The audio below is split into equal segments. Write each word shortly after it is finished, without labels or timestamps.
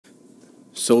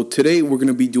So today we're going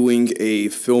to be doing a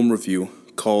film review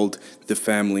called The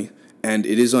Family, and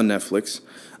it is on Netflix.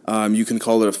 You can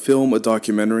call it a film, a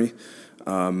documentary.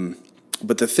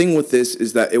 But the thing with this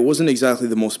is that it wasn't exactly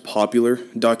the most popular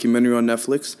documentary on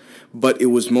Netflix, but it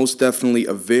was most definitely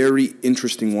a very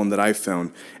interesting one that I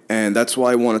found. And that's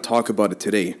why I want to talk about it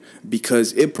today,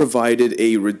 because it provided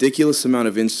a ridiculous amount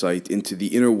of insight into the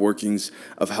inner workings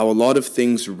of how a lot of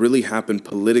things really happen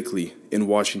politically in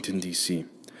Washington, D.C.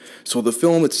 So the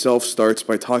film itself starts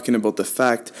by talking about the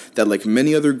fact that, like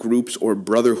many other groups or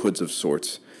brotherhoods of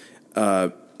sorts,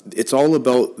 it's all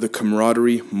about the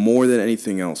camaraderie more than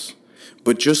anything else.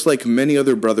 But just like many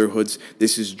other brotherhoods,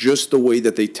 this is just the way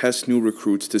that they test new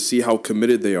recruits to see how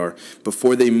committed they are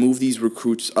before they move these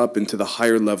recruits up into the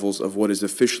higher levels of what is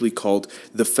officially called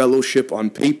the fellowship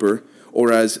on paper,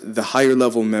 or as the higher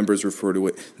level members refer to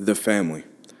it, the family.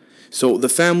 So the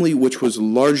family, which was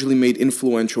largely made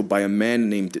influential by a man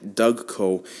named Doug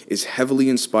Coe, is heavily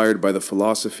inspired by the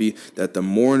philosophy that the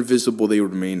more invisible they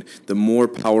remain, the more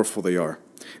powerful they are.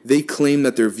 They claim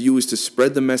that their view is to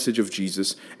spread the message of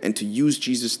Jesus and to use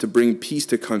Jesus to bring peace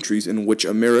to countries in which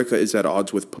America is at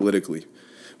odds with politically.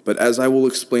 But as I will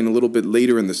explain a little bit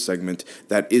later in this segment,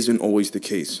 that isn't always the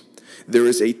case. There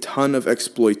is a ton of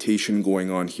exploitation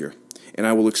going on here, and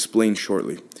I will explain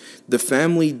shortly. The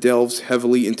family delves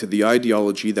heavily into the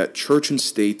ideology that church and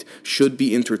state should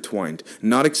be intertwined,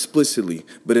 not explicitly,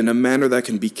 but in a manner that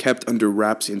can be kept under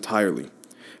wraps entirely.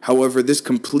 However, this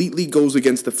completely goes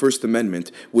against the First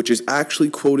Amendment, which is actually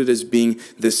quoted as being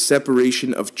the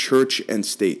separation of church and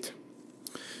state.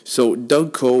 So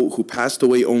Doug Coe, who passed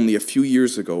away only a few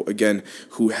years ago, again,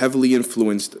 who heavily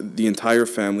influenced the entire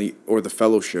family or the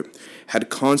fellowship, had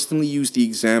constantly used the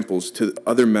examples to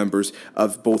other members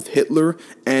of both Hitler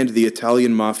and the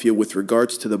Italian mafia with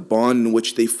regards to the bond in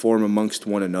which they form amongst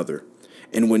one another.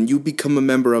 And when you become a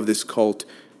member of this cult,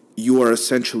 you are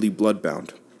essentially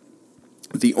bloodbound.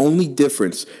 The only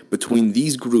difference between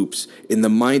these groups in the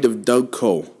mind of Doug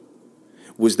Coe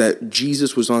was that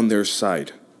Jesus was on their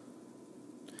side.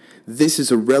 This is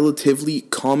a relatively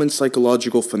common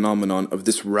psychological phenomenon of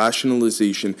this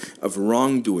rationalization of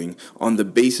wrongdoing on the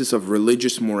basis of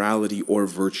religious morality or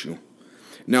virtue.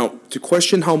 Now, to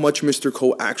question how much Mr.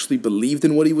 Coe actually believed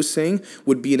in what he was saying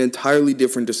would be an entirely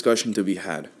different discussion to be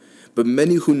had. But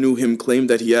many who knew him claimed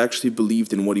that he actually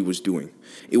believed in what he was doing.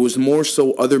 It was more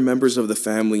so other members of the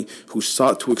family who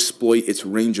sought to exploit its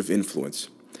range of influence.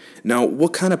 Now,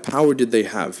 what kind of power did they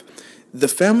have? The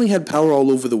family had power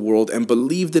all over the world and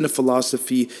believed in a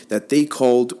philosophy that they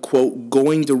called, quote,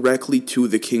 going directly to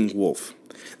the king wolf.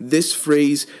 This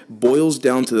phrase boils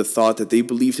down to the thought that they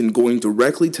believed in going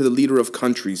directly to the leader of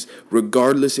countries,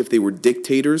 regardless if they were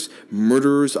dictators,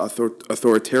 murderers,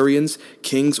 authoritarians,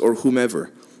 kings, or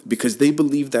whomever, because they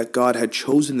believed that God had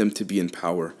chosen them to be in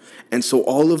power, and so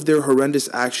all of their horrendous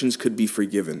actions could be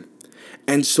forgiven.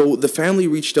 And so the family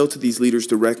reached out to these leaders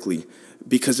directly,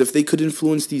 because if they could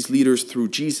influence these leaders through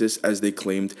Jesus, as they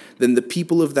claimed, then the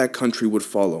people of that country would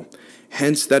follow.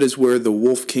 Hence, that is where the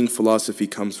Wolf King philosophy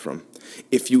comes from.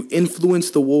 If you influence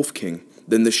the Wolf King,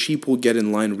 then the sheep will get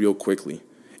in line real quickly.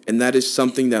 And that is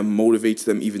something that motivates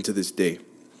them even to this day.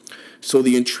 So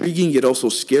the intriguing yet also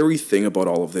scary thing about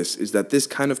all of this is that this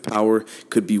kind of power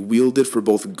could be wielded for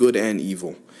both good and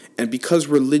evil. And because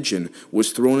religion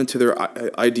was thrown into their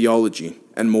ideology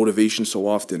and motivation so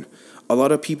often, a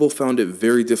lot of people found it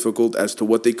very difficult as to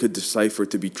what they could decipher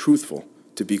to be truthful,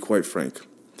 to be quite frank.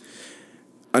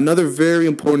 Another very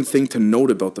important thing to note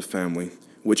about the family,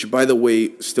 which by the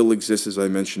way still exists as I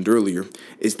mentioned earlier,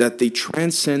 is that they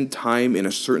transcend time in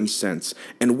a certain sense.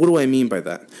 And what do I mean by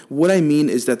that? What I mean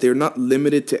is that they're not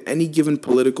limited to any given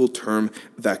political term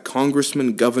that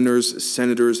congressmen, governors,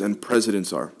 senators, and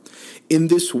presidents are. In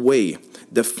this way,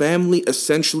 the family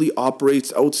essentially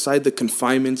operates outside the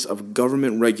confinements of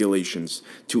government regulations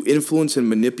to influence and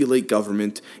manipulate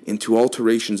government into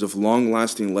alterations of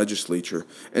long-lasting legislature,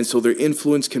 and so their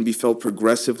influence can be felt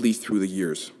progressively through the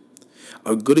years.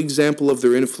 A good example of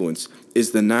their influence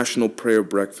is the National Prayer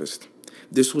Breakfast.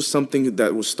 This was something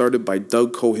that was started by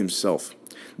Doug Coe himself.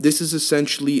 This is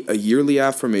essentially a yearly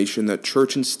affirmation that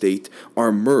church and state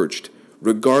are merged,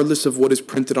 regardless of what is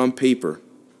printed on paper.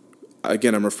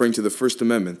 Again, I'm referring to the First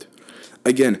Amendment.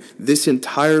 Again, this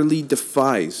entirely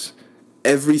defies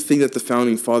everything that the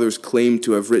Founding Fathers claimed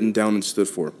to have written down and stood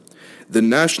for. The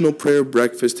National Prayer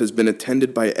Breakfast has been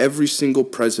attended by every single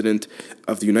president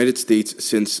of the United States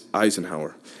since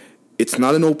Eisenhower. It's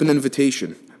not an open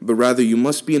invitation, but rather you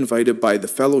must be invited by the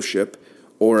fellowship,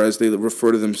 or as they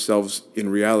refer to themselves in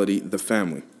reality, the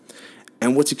family.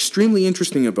 And what's extremely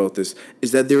interesting about this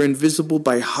is that they're invisible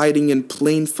by hiding in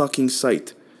plain fucking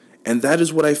sight. And that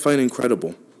is what I find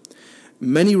incredible.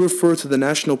 Many refer to the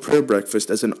National Prayer Breakfast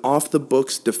as an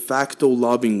off-the-books de facto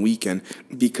lobbying weekend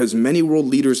because many world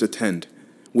leaders attend,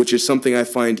 which is something I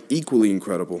find equally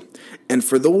incredible. And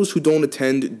for those who don't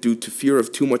attend due to fear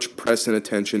of too much press and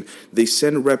attention, they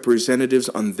send representatives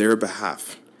on their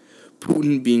behalf,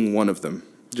 Putin being one of them,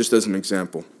 just as an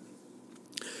example.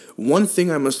 One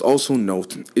thing I must also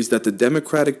note is that the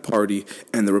Democratic Party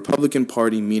and the Republican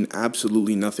Party mean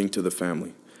absolutely nothing to the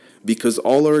family, because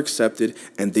all are accepted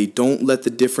and they don't let the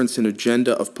difference in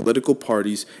agenda of political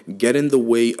parties get in the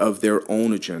way of their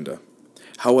own agenda.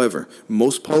 However,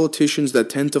 most politicians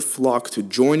that tend to flock to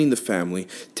joining the family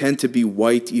tend to be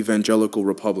white evangelical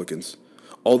Republicans.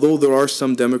 Although there are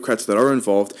some Democrats that are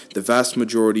involved, the vast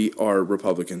majority are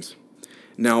Republicans.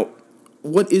 Now,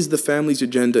 what is the family's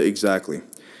agenda exactly?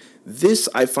 This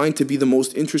I find to be the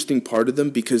most interesting part of them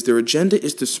because their agenda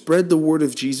is to spread the word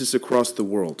of Jesus across the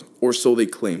world, or so they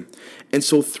claim. And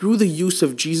so through the use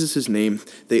of Jesus' name,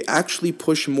 they actually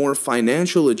push more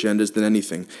financial agendas than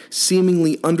anything,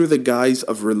 seemingly under the guise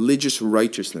of religious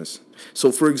righteousness.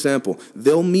 So for example,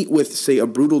 they'll meet with, say, a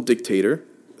brutal dictator,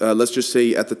 let's just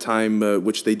say at the time,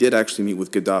 which they did actually meet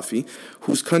with Gaddafi,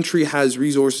 whose country has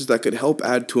resources that could help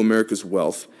add to America's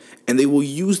wealth, and they will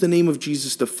use the name of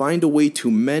Jesus to find a way to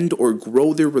mend or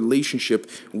grow their relationship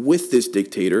with this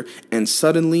dictator, and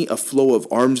suddenly a flow of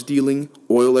arms dealing,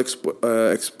 oil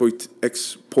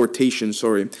exportation,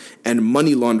 and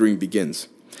money laundering begins.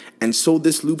 And so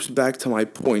this loops back to my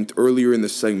point earlier in the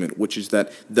segment, which is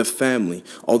that the family,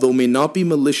 although may not be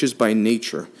malicious by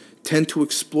nature, tend to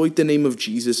exploit the name of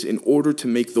Jesus in order to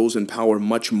make those in power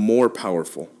much more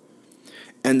powerful.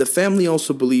 And the family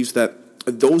also believes that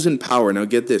those in power, now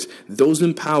get this, those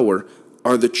in power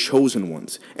are the chosen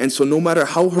ones. And so no matter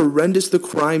how horrendous the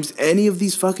crimes any of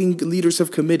these fucking leaders have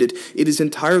committed, it is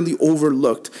entirely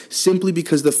overlooked simply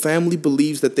because the family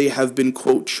believes that they have been,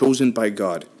 quote, chosen by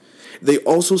God. They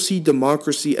also see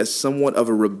democracy as somewhat of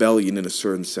a rebellion in a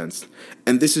certain sense.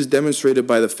 And this is demonstrated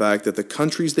by the fact that the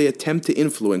countries they attempt to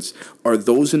influence are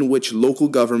those in which local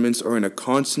governments are in a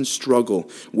constant struggle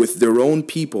with their own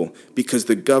people because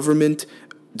the government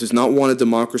does not want a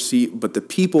democracy, but the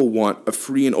people want a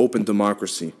free and open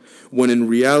democracy, when in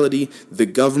reality, the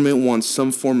government wants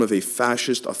some form of a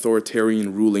fascist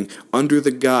authoritarian ruling under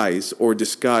the guise or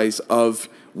disguise of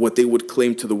what they would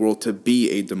claim to the world to be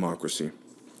a democracy.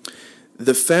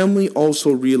 The family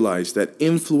also realized that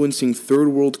influencing third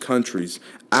world countries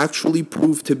actually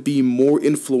proved to be more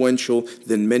influential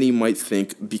than many might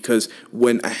think, because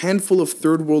when a handful of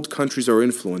third world countries are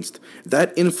influenced,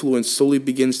 that influence slowly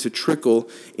begins to trickle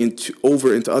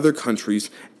over into other countries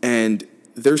and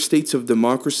their states of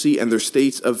democracy and their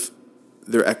states of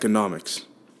their economics.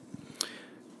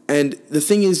 And the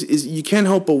thing is you can't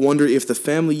help but wonder if the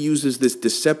family uses this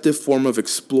deceptive form of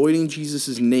exploiting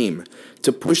Jesus' name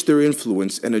to push their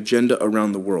influence and agenda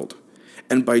around the world.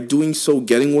 And by doing so,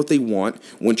 getting what they want,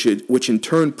 which in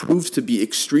turn proves to be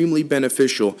extremely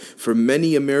beneficial for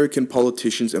many American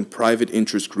politicians and private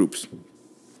interest groups.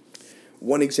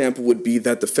 One example would be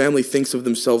that the family thinks of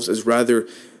themselves as rather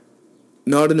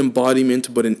not an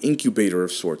embodiment, but an incubator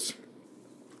of sorts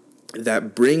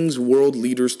that brings world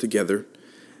leaders together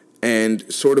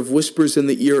and sort of whispers in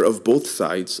the ear of both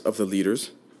sides of the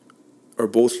leaders, or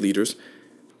both leaders,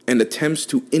 and attempts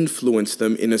to influence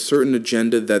them in a certain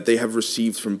agenda that they have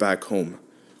received from back home,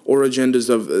 or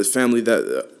agendas of the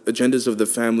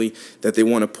family that they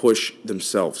want to push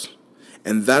themselves.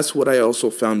 And that's what I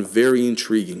also found very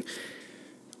intriguing.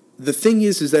 The thing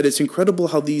is that it's incredible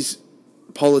how these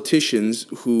politicians,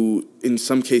 who in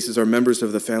some cases are members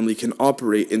of the family, can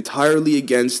operate entirely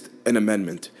against an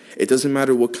amendment. It doesn't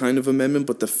matter what kind of amendment,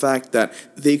 but the fact that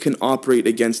they can operate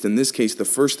against, in this case, the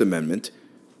First Amendment,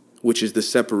 which is the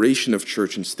separation of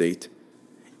church and state,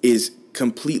 is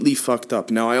completely fucked up.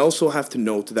 Now, I also have to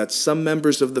note that some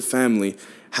members of the family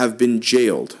have been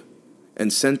jailed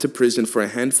and sent to prison for a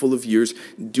handful of years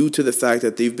due to the fact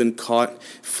that they've been caught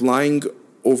flying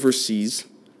overseas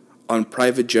on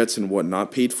private jets and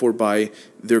whatnot, paid for by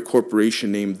their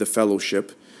corporation named The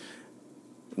Fellowship,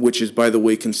 which is, by the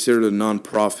way, considered a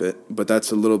non-profit, but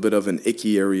that's a little bit of an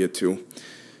icky area too.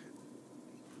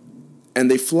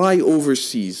 And they fly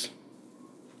overseas,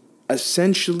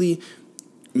 essentially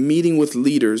meeting with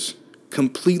leaders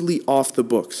completely off the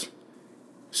books,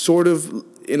 sort of,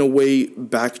 in a way,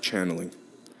 back-channeling.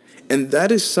 And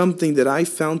that is something that I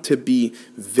found to be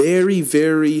very,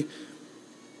 very,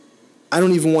 I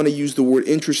don't even want to use the word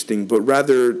interesting, but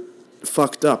rather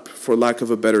fucked up, for lack of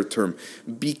a better term,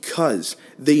 because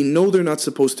they know they're not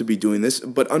supposed to be doing this,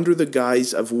 but under the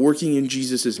guise of working in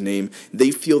Jesus' name,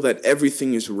 they feel that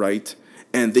everything is right,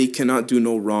 and they cannot do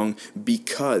no wrong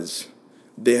because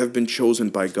they have been chosen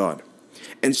by God.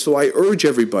 And so I urge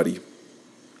everybody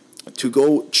to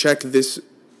go check this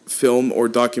film or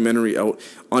documentary out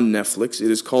on Netflix. It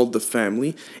is called The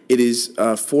Family. It is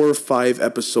a 4 or 5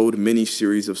 episode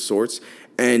mini-series of sorts,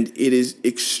 and it is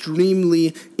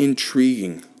extremely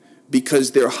intriguing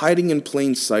because they're hiding in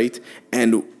plain sight,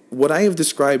 and what I have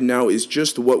described now is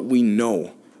just what we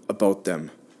know about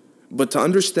them. But to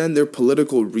understand their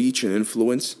political reach and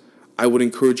influence, I would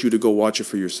encourage you to go watch it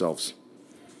for yourselves.